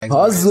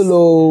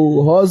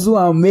Hustle, hustle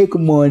and make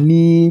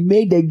money.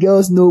 Make the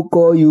girls no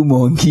call you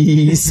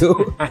monkey.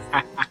 So.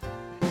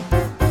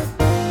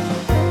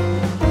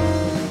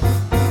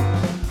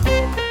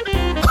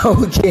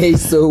 Okay,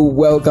 so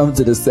welcome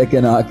to the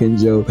second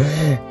Archangel,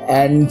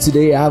 and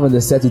today I have on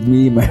the set with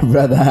me my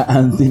brother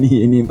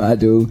Anthony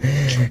Inimado.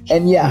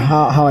 And yeah,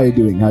 how are you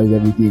doing? How is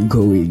everything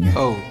going?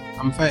 Oh,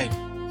 I'm fine.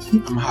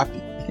 I'm happy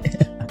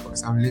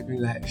because I'm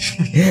living life.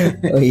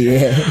 Oh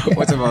yeah.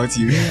 What about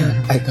you?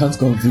 I can't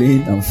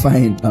complain. I'm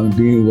fine. I'm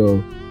doing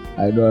well.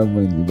 I don't have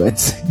money,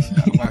 but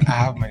I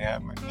have money.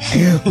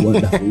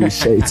 Wonderful. We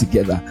share it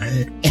together.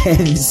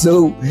 And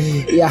so,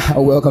 yeah,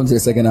 welcome to the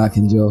second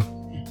Archangel.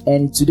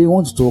 And today I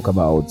want to talk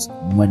about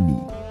money.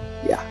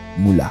 Yeah,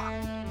 moolah,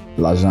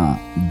 l'argent,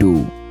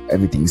 dough,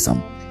 everything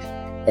some.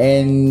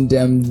 And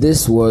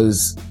this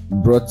was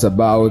brought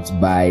about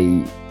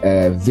by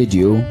a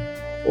video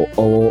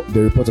or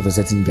the report of a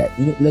certain guy.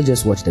 You know, let's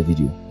just watch the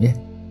video. Yeah.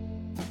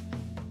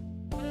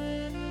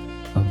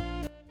 Oh.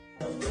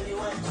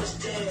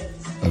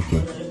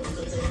 Okay.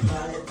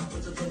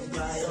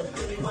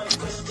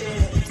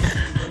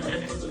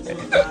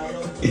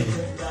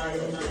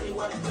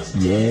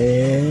 Yeah.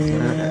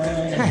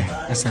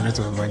 That's a lot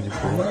of money.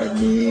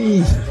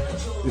 Money.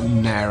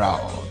 Naira.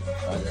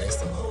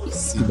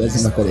 It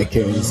doesn't matter the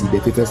currency, the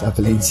papers are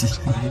plenty.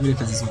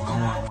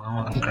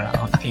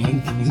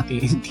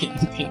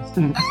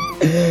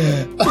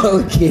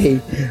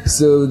 Okay,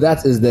 so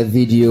that is the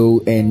video,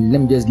 and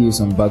let me just give you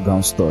some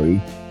background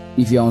story.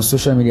 If you're on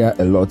social media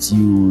a lot,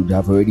 you would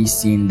have already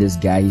seen this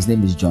guy. His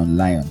name is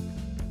Lyon.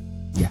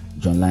 Yeah,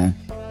 Lyon,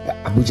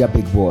 Abuja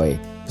big boy.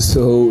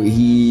 So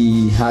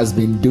he has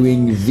been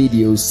doing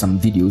some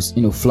videos,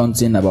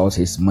 flaunting about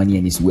his money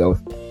and his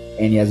wealth,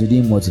 and he has been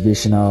doing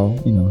motivational,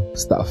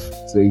 stuff.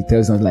 So he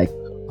tells us like,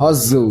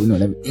 hustle,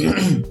 let me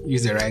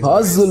use the right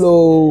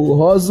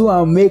hustle, hustle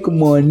and make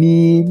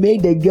money,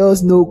 make the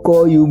girls no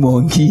call you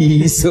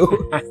monkey. So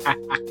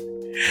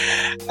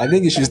I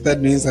think you should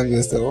start doing something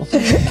yourself.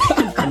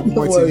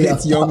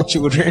 Motivate young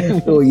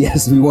children. Oh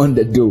yes, we want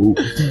the dough.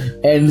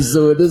 And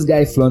so this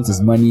guy flaunts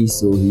his money,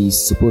 so he's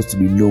supposed to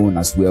be known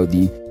as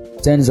wealthy.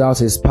 Turns out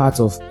he's part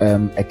of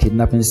a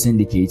kidnapping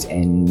syndicate,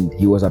 and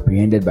he was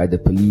apprehended by the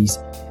police.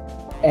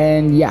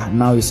 And yeah,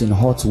 now he's in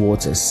hot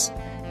waters.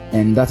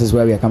 And that is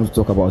why we are coming to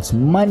talk about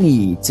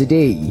money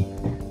today.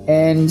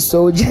 And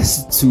so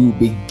just to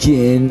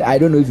begin, I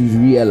don't know if you've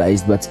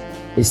realized, but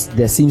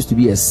there seems to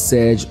be a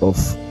surge of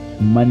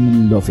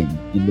money loving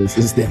in the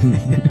system.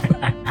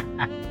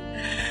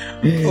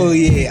 Oh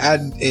yeah,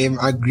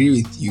 I agree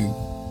with you.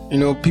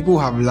 People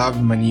have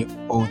loved money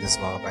all this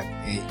while, but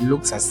it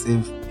looks as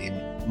if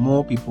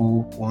more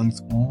people want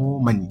more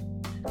money.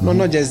 No,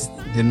 not just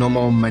the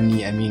normal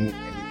money. I mean,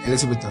 a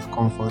little bit of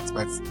comfort,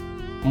 but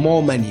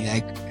more money,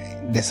 like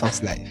the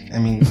soft life. I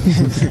mean,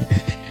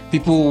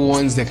 people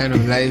want the kind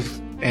of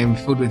life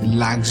filled with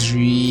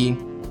luxury.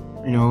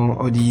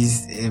 All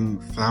these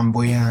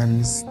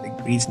flamboyance, the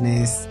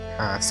greatness.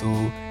 So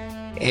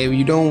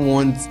we don't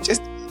want to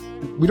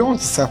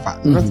suffer.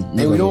 We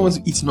don't want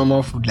to eat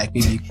normal food like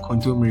maybe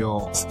contomere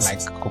or like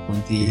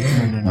kokunte.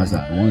 No.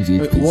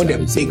 We want the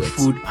big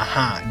food.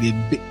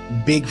 The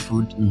big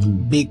food,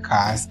 big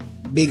cars,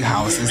 big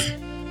houses,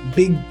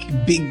 big.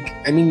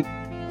 I mean,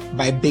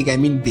 by big I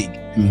mean big.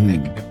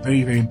 Like the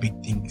very very big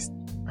things.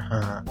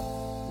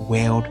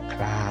 World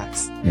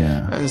class.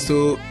 Yeah. And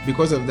so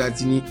because of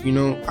that,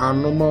 our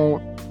normal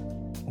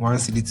 1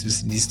 city, 2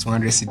 cities,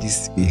 200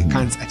 cities,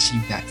 can't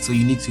achieve that. So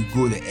you need to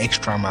go the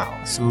extra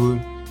mile. So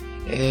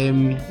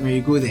when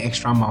you go the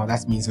extra mile,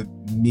 that means that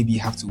maybe you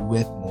have to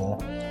work more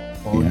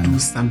or do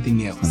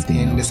something else.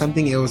 The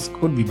something else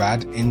could be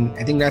bad, and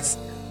I think that's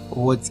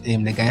what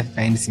the guy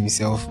finds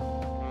himself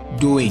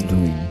doing.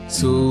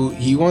 So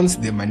he wants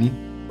the money,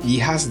 he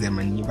has the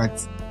money,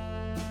 but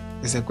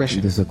there's a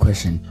question.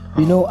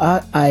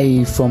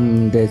 I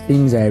from the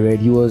things I read,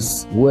 he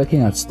was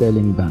working at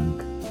Sterling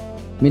Bank,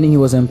 meaning he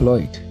was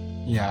employed.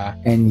 Yeah.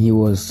 And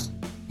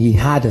he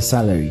had a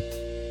salary.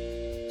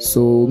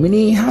 So,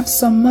 meaning he had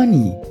some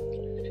money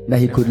that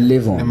he could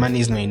live on. The money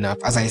is not enough.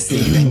 As I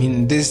said, I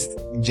mean, this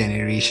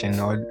generation,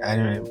 or I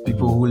don't know,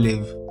 people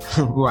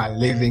who are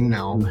living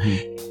now,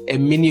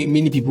 and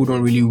many people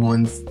don't really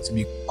want to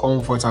be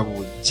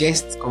comfortable.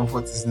 Just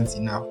comfort isn't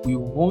enough. We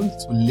want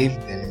to live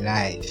the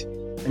life.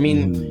 I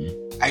mean,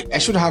 I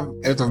should have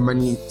a lot of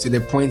money to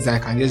the point that I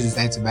can just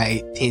decide to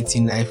buy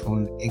 13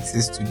 iPhone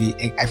XS today,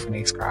 iPhone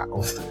Extra,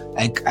 or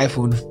like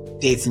iPhone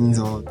 13s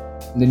or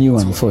the new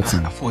one,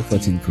 14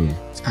 Pro.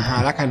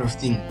 That kind of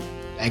thing.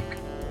 Like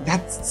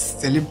that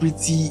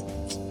celebrity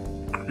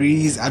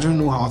craze. I don't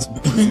know how to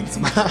put it.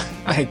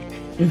 Like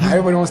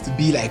everybody wants to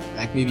be like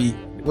maybe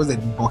what's the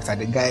boxer?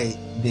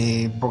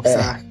 The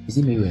boxer. Is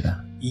it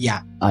Mayweather?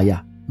 Yeah.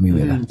 Yeah,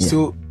 Mayweather. Yeah.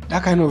 So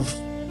that kind of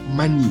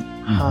money.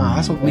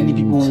 That's what many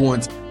people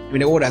want. I mean,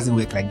 the world doesn't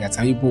work like that.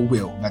 Some people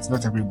will, but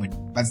not everybody.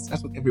 But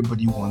that's what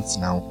everybody wants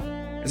now.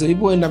 And so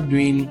people end up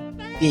doing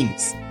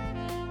things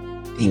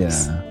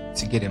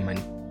to get the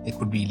money. it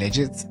could be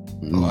legit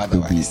or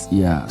otherwise.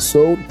 Yeah.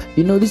 So,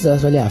 this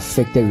has actually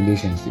affected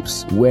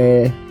relationships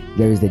where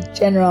there is the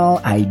general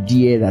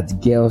idea that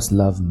girls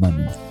love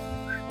money.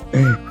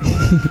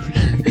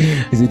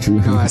 Is it true?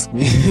 Don't ask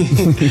me.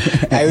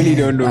 I really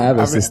don't know. I have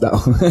a sister.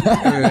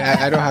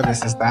 I don't have a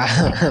sister.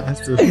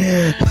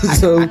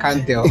 so I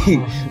can't tell.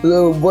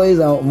 So boys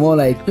are more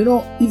like, if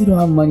you don't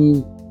have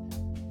money,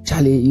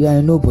 Charlie, you are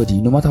a nobody.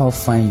 No matter how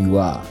fine you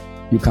are,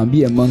 you can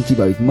be a monkey,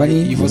 but with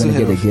money, you're gonna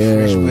get a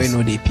girl. Fresh boy,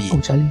 no they pay.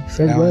 Oh, Charlie,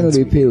 fresh boy, no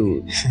they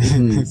pay.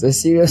 It's a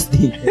serious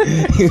thing.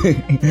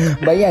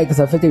 But yeah, it has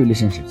affected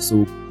relationships.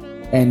 So,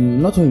 and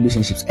not only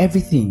relationships,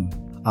 everything.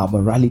 Our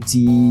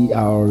morality,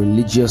 our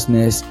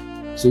religiousness.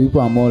 So people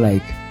are more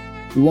like,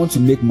 we want to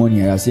make money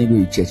and are saying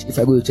go to church. If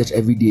I go to church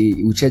every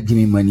day, will church give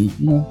me money?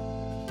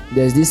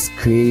 There's this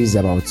craze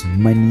about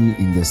money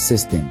in the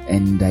system,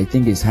 and I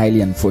think it's highly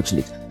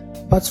unfortunate.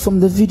 But from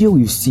the video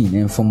we've seen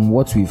and from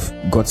what we've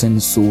gotten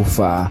so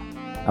far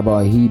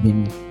about he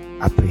being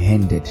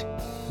apprehended,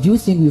 do you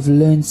think we've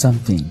learned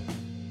something?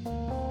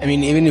 I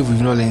mean, even if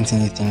we've not learned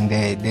anything,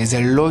 there's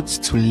a lot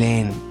to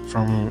learn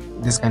from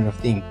this kind of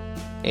thing.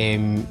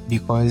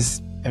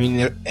 Because I mean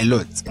a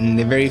lot, and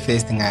the very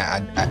first thing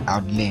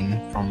I'd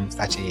learn from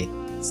such a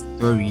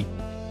story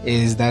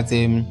is that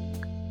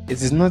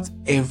it is not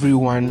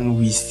everyone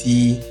we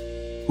see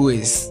who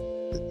is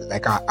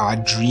like our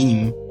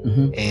dream.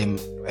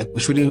 Like we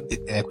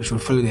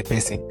should follow the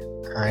person.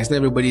 It's not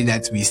everybody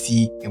that we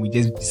see and we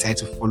just decide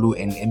to follow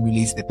and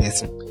emulate the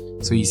person.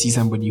 So you see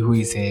somebody who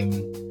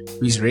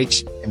is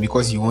rich, and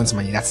because you want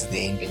money, that's the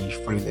end, and you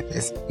follow the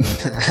person.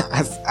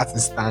 as it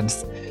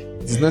stands.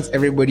 It's not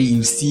everybody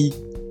you see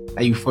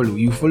that you follow.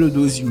 You follow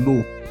those you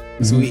know.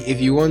 So if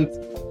you want,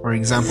 for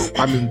example,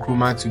 Kwame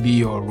Nkrumah to be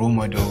your role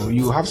model,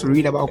 you have to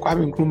read about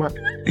Kwame Nkrumah.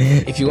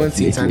 If you want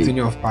St.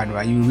 Anthony of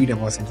Padua, you read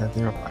about St.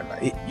 Anthony of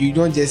Padua. You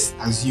don't just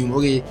assume,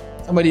 okay,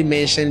 somebody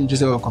mentioned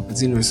Joseph of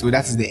Cupertino, so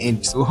that is the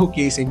end. So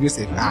okay, St.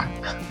 Joseph,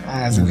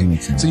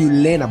 So you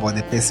learn about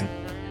the person.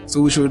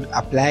 So we should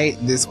apply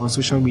this on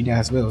social media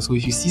as well. So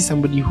if you see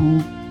somebody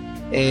who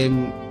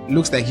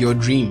looks like your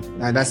dream,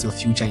 now that's your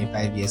future in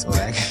 5 years or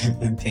like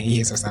in 10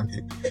 years or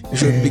something, you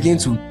should begin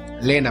to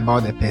learn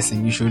about the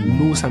person. You should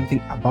know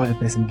something about the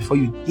person before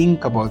you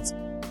think about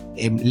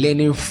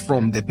learning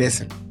from the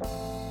person.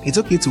 It's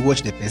okay to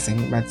watch the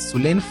person, but to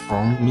learn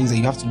from means that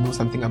you have to know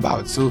something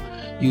about. So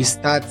you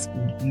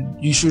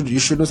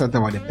should know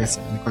something about the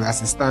person, because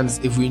as it stands,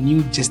 if we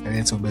knew just a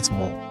little bit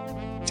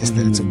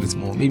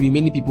more,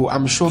 maybe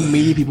I'm sure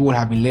many people would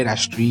have been led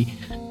astray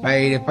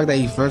by the fact that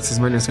he flaunts his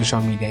money on social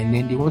media, and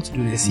then they want to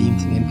do the same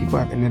thing, and people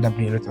have ended up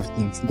doing a lot of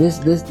things. This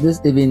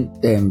even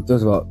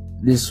talks about,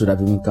 this should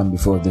have even come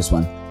before this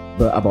one,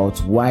 but about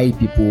why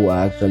people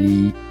are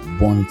actually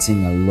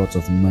wanting a lot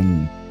of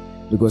money.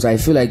 Because I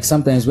feel like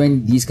sometimes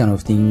when these kind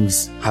of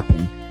things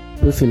happen,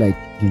 people feel like,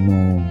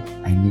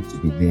 I need to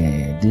be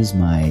there. This is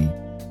my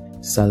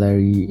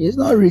salary. It's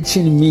not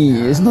reaching me.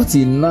 It's not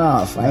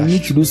enough. I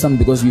need to do something,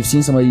 because you've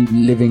seen somebody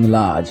living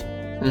large.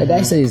 The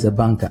guy says he's a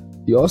banker.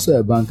 You're also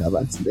a banker,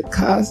 but the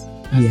cars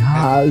he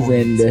has,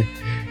 and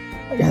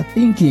you're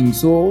thinking.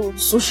 So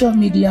social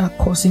media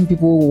causing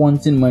people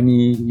wanting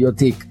money. Your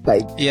take,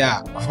 like?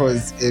 Yeah, of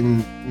course.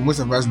 Most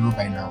of us know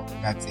by now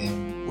that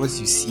what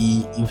you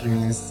see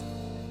influences,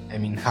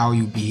 how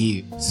you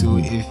behave. So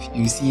if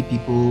you see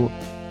people,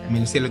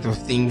 you see a lot of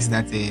things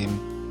that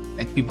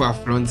like people are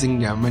flaunting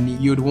their money,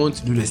 you'd want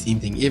to do the same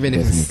thing, even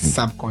if it's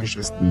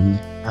subconscious.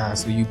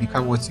 So you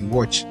become what you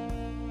watch.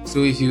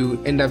 So if you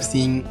end up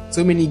seeing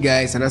so many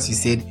guys, and as you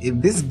said,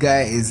 if this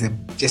guy is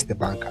just a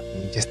banker,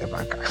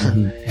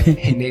 and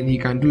then he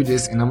can do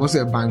this, and I'm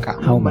also a banker.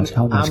 How much?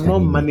 I'm not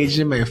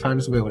managing my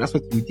funds well. That's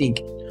what you think.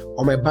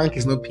 Or my bank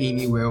is not paying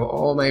me well,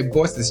 or my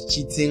boss is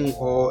cheating,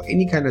 or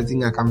any kind of thing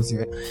that come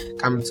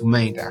to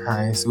mind.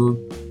 So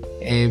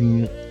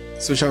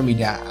social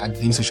media, I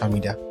think social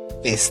media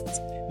first,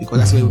 because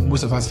that's where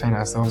most of us find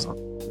ourselves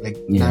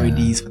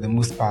nowadays for the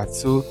most part.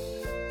 So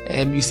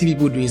you see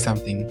people doing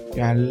something,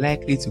 you are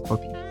likely to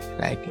copy.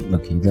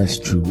 Okay, that's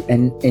true.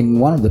 And in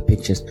one of the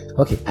pictures,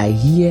 I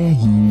hear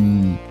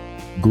he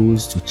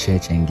goes to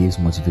church and gives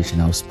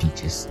motivational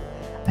speeches.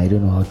 I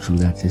don't know how true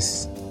that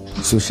is.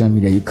 Social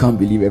media, you can't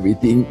believe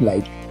everything,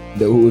 like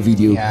the whole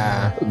video.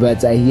 Yeah.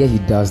 But I hear he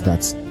does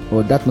that.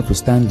 Or that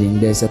notwithstanding,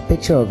 there's a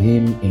picture of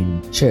him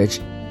in church,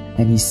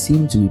 and he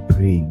seemed to be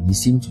praying. He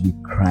seemed to be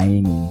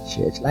crying in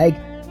church.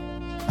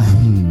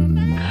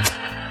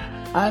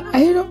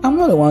 I'm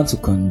not the one to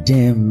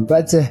condemn,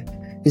 but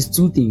it's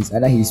two things.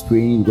 Either he's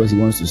praying because he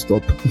wants to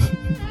stop,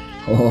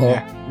 or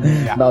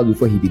that was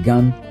before he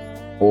began,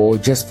 or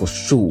just for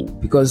show.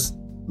 Because,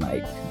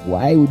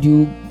 why would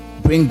you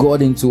bring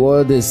God into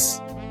all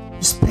this?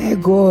 Spare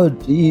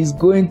God. He's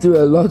going through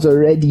a lot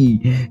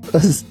already.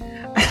 Because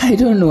I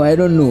don't know. I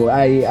don't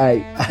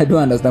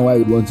understand why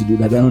you'd want to do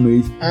that. I don't know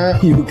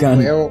if you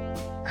can. Well,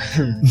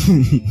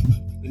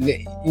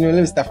 let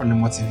me start from the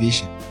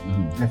motivation.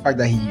 The fact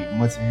that he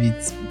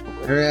motivates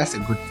people, that's a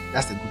good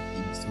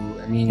thing. So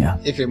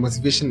if your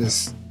motivation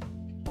is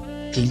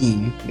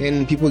clean,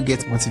 then people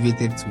get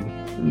motivated to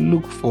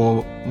look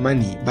for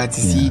money, but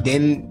you see,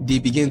 then they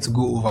begin to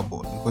go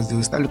overboard because they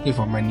will start looking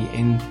for money.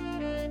 And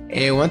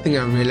one thing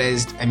I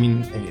realized,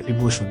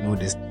 people should know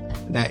this,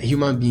 that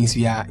human beings,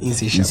 we are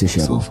insatiable.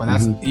 So for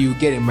that, you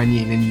get the money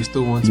and then you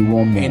still want to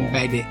more. And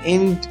by the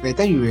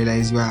time you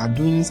realize you are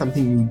doing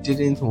something you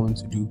didn't want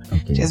to do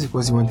just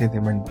because you wanted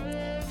the money.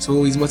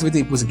 So it's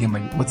motivating people to get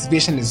money.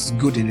 Motivation is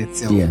good in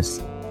itself.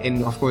 Yes.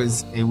 And of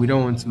course, we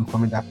don't want to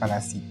commit that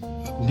fallacy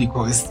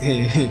because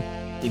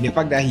the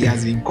fact that he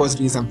has been caught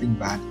doing something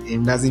bad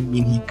doesn't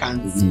mean he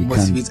can't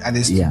motivate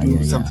others to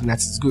do something that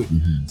is good.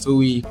 So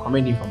we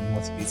commend him for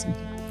motivating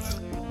people.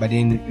 But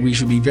then we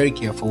should be very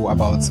careful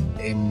about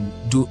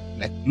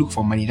look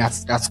for money.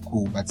 That's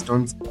cool, but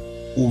don't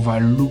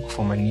overlook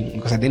for money,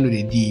 because at the end of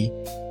the day,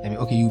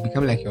 you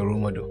become like your role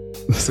model.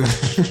 So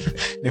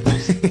the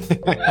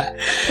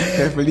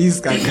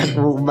police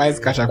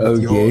might catch up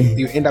with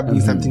you end up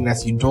doing something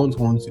that you don't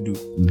want to do.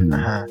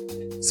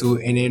 So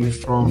and then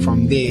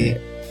from there,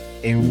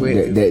 and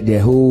the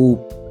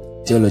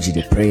whole theology,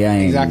 the prayer,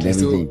 and everything.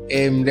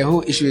 So the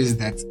whole issue is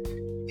that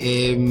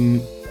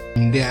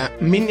there are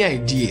many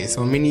ideas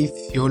or many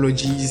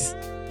theologies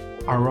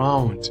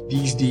around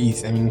these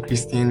days.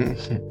 Christian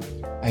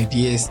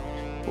ideas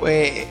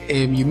where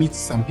you meet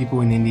some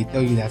people and then they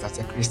tell you that as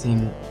a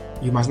Christian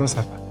you must not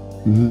suffer.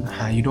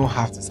 You don't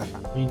have to suffer.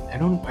 I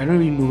don't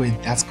really know where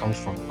that comes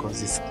from,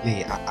 because it's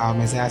clear our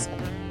Messiah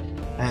suffered.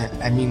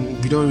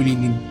 We don't really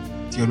need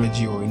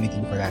theology or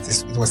anything for that.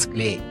 It was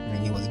clear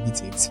when he was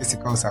beaten. It's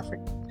physical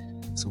suffering.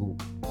 So,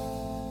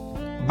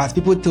 but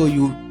people tell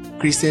you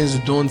Christians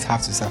don't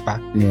have to suffer.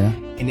 Yeah.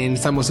 And then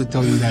some also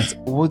tell you that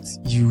what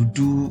you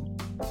do,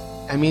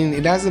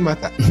 it doesn't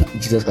matter.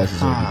 Jesus Christ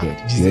is already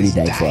dead. He already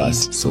died for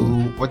us. So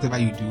whatever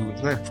you do,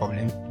 it's not a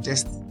problem.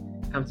 Just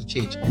come to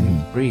church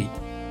and pray.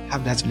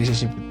 Have that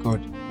relationship with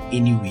God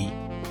anyway.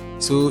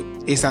 So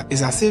it's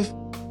as if,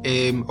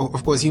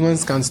 of course,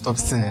 humans can't stop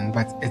sinning,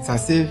 but it's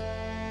as if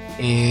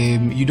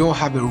you don't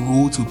have a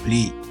role to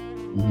play.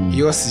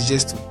 Yours is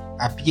just to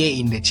appear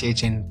in the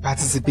church and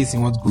participate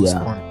in what goes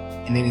on,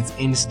 and then it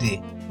ends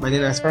there. But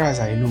then, as far as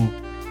I know,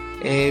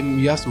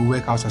 you have to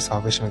work out your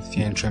salvation with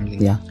fear and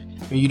trembling.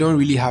 You don't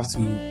really have to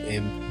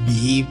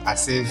behave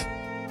as if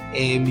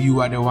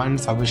you are the one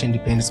salvation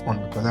depends on,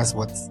 because that's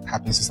what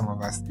happens to some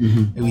of us.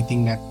 We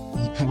think that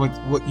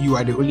what you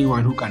are the only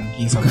one who can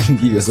give salvation.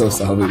 Give yourself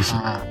salvation.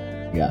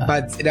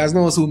 But it does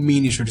not also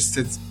mean you should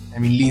sit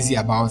lazy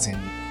about and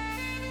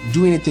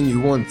do anything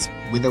you want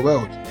with the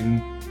world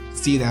and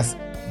see that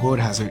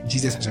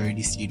Jesus has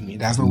already saved me. It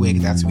does not work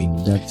that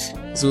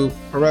way. So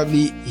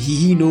probably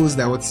he knows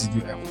that what he's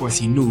doing. Of course,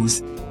 he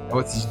knows that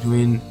what he's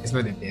doing is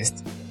not the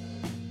best,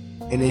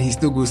 and then he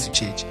still goes to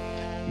church.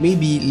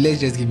 Maybe let's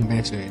just give him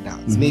benefit of the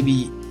doubt.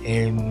 Maybe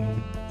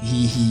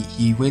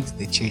he went to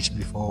the church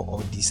before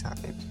all this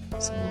happened,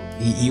 so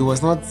he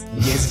was not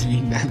yet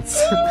doing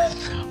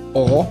that.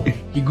 Or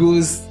he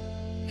goes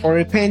for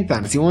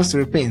repentance. He wants to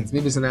repent.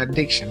 Maybe it's an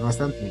addiction or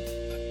something.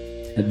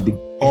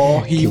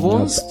 Or he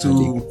wants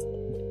to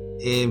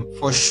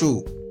for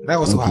sure. That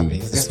also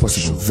happens. It's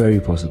possible, very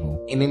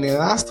possible. And then the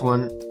last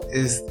one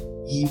is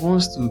he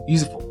wants to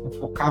use it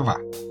for cover.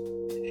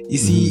 You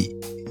see,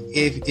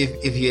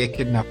 if you're a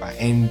kidnapper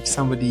and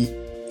somebody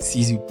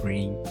sees you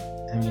praying,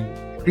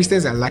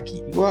 Christians are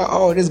lucky.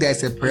 Well, this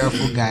guy's a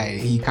prayerful guy.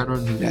 He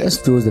cannot do that. Let's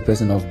throw the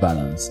person off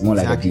balance. More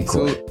like a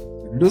decoy.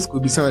 So those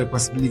could be some of the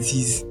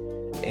possibilities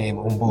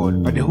on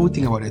board. But the whole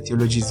thing about the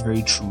theology is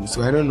very true.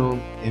 So I don't know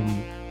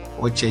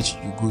what church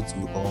you go to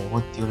or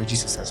what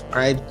theologies you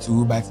subscribe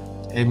to, but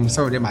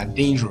some of them are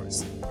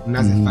dangerous. And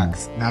that's the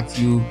fact that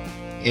you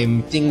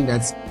think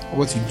that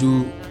what you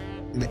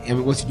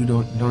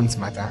do don't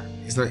matter.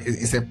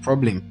 It's a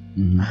problem.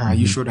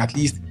 You should at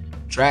least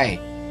try,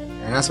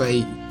 and that's why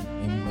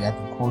we have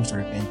been called to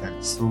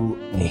repentance. So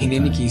in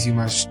any case, you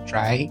must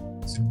try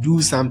to do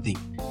something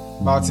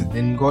about it.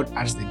 Then God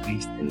adds the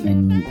grace,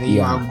 and you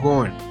are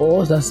gone. What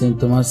was that Saint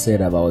Thomas said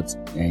about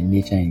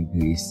nature and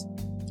grace?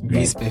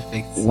 Grace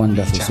perfects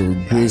wonderful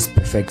nature. So grace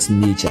perfects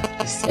nature.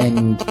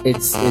 And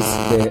it's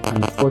the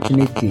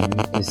unfortunate thing.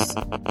 It's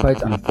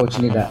quite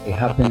unfortunate that it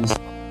happens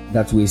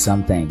that way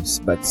sometimes,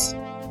 but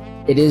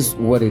it is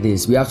what it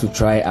is. We have to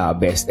try our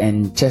best.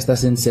 And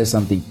Chesterton says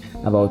something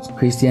about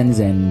Christians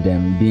and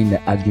being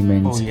the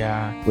argument.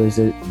 Whereas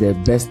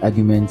the best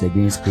argument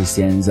against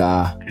Christians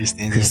are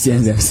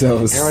Christians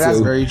themselves. That's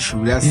very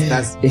true. That's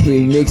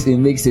it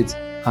makes it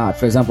hard.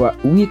 For example,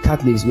 we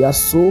Catholics, we are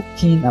so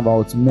keen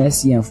about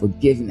mercy and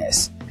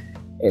forgiveness.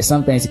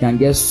 Sometimes it can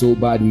get so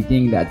bad we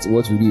think that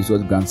what we do is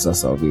what grants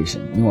us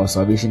salvation.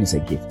 Salvation is a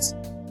gift.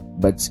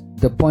 But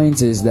the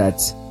point is that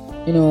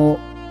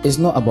it's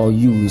not about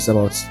you, it's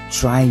about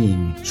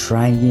trying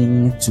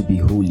to be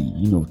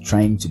holy,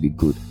 trying to be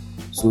good.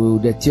 So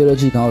the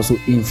theology can also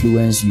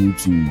influence you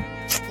to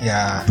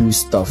do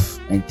stuff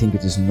and think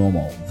it is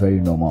normal, very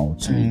normal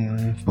to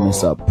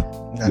mess up.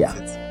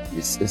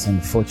 It's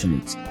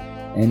unfortunate.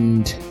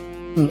 And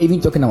even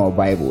talking about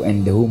Bible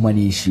and the whole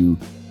money issue,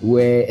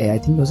 where I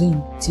think it was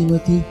in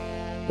Timothy,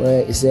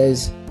 where it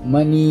says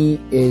money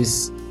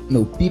is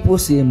No, people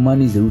say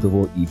money is the root of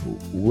all evil,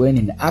 when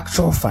in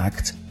actual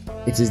fact,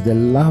 it is the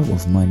love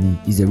of money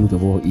is the root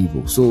of all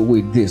evil. So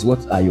with this,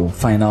 what are your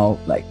final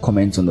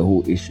comments on the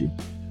whole issue?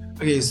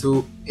 Okay,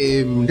 so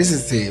this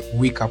is a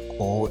wake-up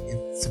call.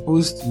 It's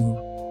supposed to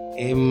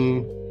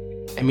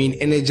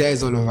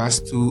energize all of us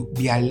to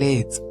be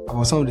alert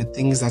about some of the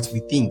things that we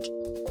think.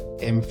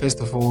 First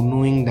of all,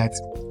 knowing that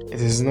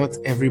it is not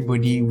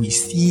everybody we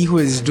see who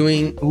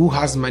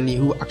has money,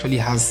 who actually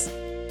has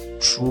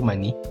true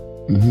money.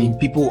 I mean,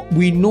 people,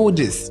 we know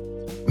this,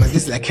 but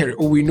this is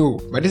we know,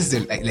 but this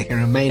is like a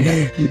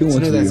reminder. You don't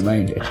want to be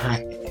reminded.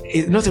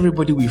 Not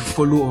everybody we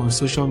follow on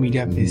social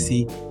media per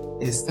se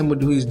is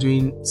somebody who is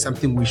doing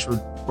something we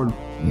should follow.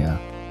 Yeah.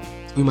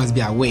 We must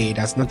be aware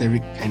that not every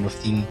kind of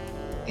thing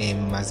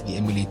must be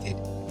emulated.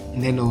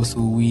 And then also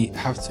we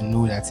have to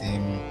know that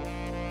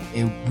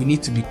we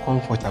need to be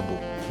comfortable.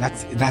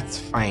 That's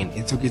fine.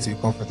 It's okay to be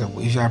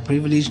comfortable. If you are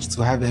privileged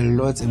to have a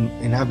lot and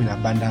have in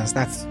abundance,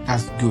 that's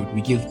good.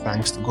 We give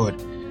thanks to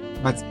God.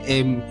 But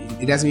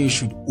it doesn't mean you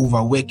should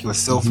overwork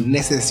yourself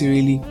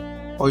necessarily,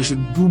 or you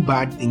should do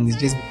bad things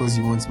just because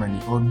you want money,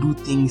 or do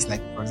things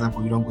like, for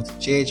example, you don't go to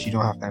church, you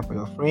don't have time for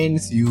your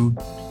friends, you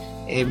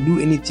do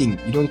anything,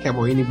 you don't care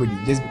about anybody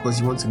just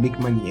because you want to make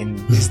money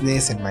and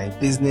business and my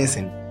business,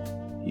 and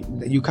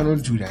you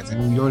cannot do that. I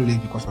mean, we don't live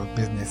because of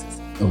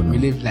businesses. Oh, no. We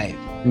live life.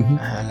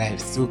 Life.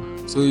 So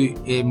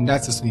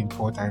that's also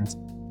important.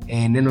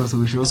 And then also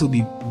we should also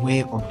be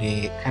aware of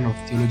the kind of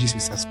theologies we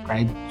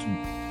subscribe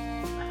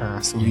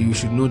to. So you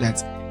should know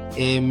that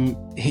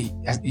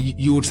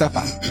you would suffer.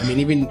 I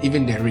mean,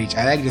 even the rich.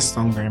 I like this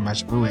song very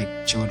much. When we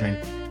were children.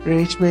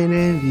 Rich men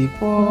envy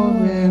poor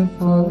men,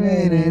 poor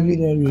men envy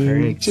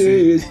rich.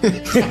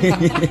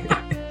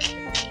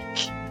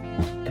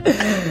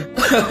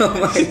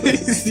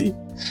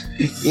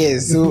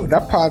 Yes, so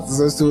that part is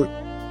also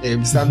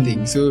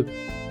something. So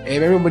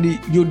everybody,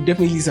 you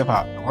definitely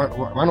suffer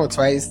one or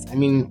twice. I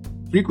mean,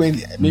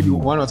 frequently, maybe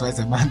 1 or twice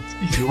a month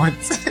if you want,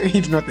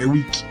 if not a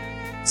week.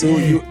 So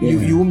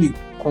you won't be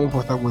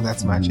comfortable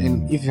that much.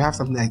 And if you have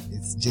something like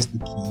this, just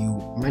look,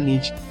 you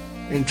manage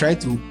and try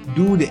to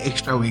do the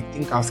extra work,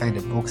 think outside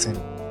the box, and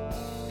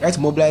try to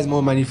mobilize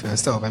more money for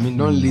yourself. I mean,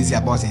 don't lazy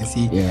about and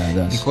see.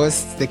 Because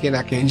Second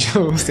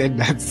Archangel said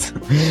that.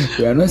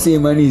 We are not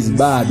saying money is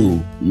bad, though.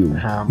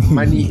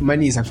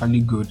 Money is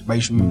actually good, but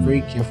you should be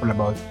very careful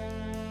about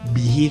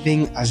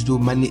behaving as though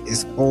money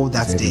is all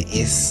that there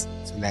is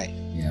to life.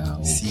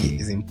 See,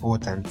 is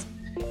important.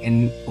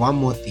 And one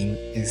more thing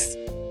is,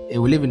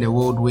 we live in a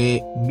world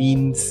where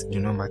means do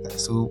not matter,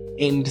 so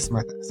ends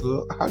matter.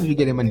 So how do you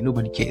get the money?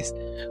 Nobody cares.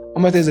 What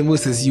matters the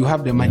most is you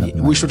have the money.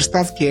 We should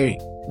start caring.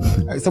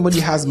 Somebody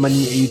has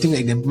money and you think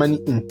like the money,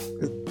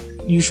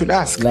 you should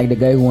ask. Like the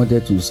guy who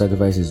wanted to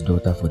sacrifice his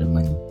daughter for the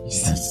money.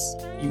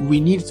 We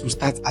need to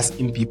start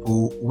asking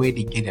people where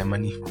they get their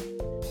money from.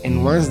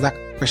 And once that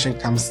question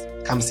comes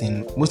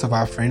in, most of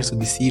our friends will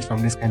be seed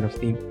from this kind of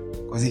thing.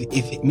 Because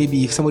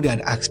if somebody had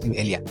asked him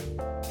earlier,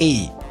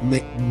 hey,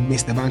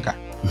 Mr. Banker,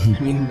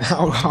 I mean,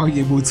 how are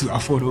you able to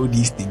afford all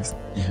these things?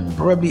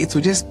 Probably it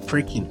will just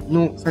break him.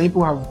 Some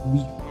people have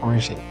weak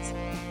conscience.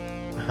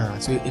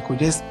 So it could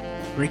just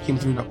break him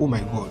through that, oh my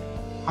God,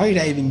 how did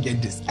I even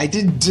get this? I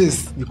did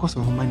this because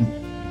of money.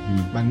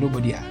 But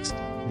nobody asked.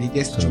 They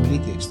just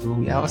jubilated. So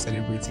we are all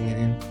celebrating it.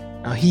 And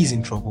now he's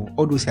in trouble.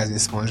 All those guys are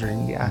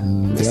sponsoring. They are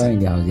in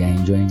the house. They are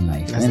enjoying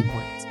life. That's the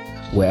point.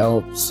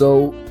 Well,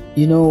 so,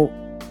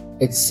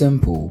 it's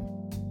simple.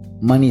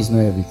 Money is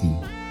not everything.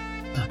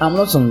 I'm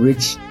not some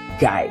rich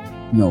guy,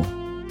 no,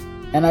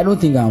 and I don't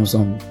think I'm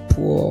some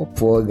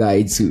poor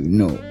guy too,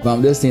 no, but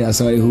I'm just saying as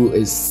somebody who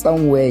is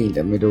somewhere in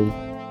the middle,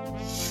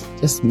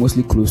 just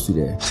mostly close to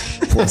the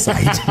poor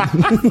side.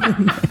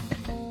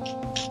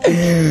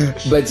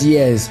 But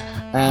yes,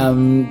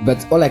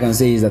 but all I can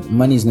say is that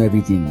money is not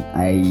everything.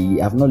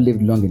 I have not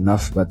lived long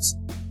enough, but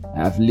I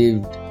have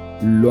lived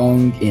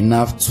long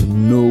enough to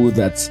know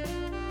that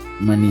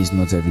money is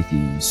not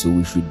everything, so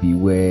we should be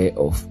aware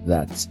of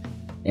that.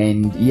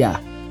 And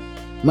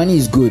money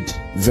is good,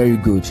 very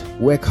good.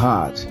 Work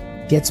hard,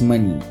 get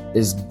money.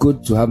 It's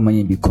good to have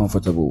money and be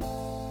comfortable.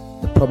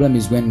 The problem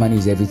is when money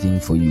is everything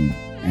for you,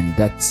 and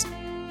that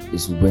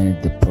is when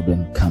the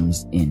problem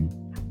comes in.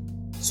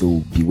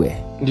 So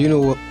beware. Do you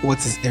know what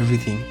is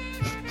everything?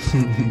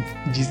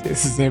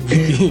 Jesus is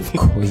everything.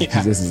 Of course,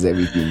 Jesus is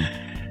everything.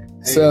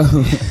 So,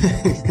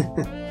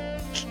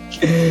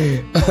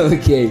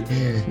 okay.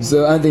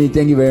 So, Anthony,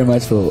 thank you very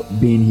much for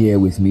being here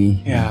with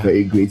me. I'm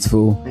very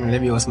grateful.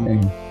 Let me also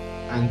thank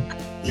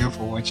you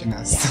for watching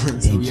us.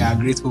 So we are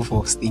grateful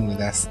for staying with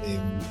us.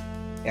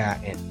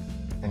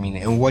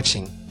 And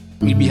watching.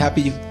 We'd be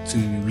happy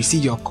to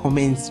receive your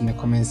comments in the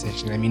comment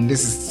section. I mean,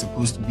 this is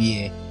supposed to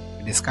be a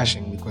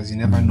discussion because you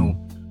never know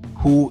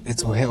who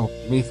it will help.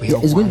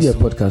 It's going to be a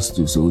podcast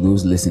too, so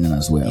those listening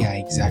as well. Yeah,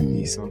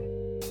 exactly. So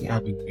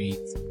that'll be great.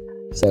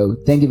 So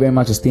thank you very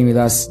much for staying with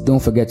us.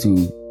 Don't forget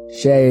to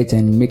share it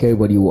and make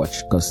everybody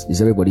watch because it's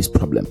everybody's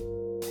problem.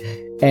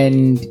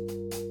 And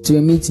till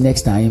we meet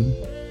next time,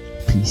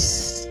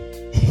 peace.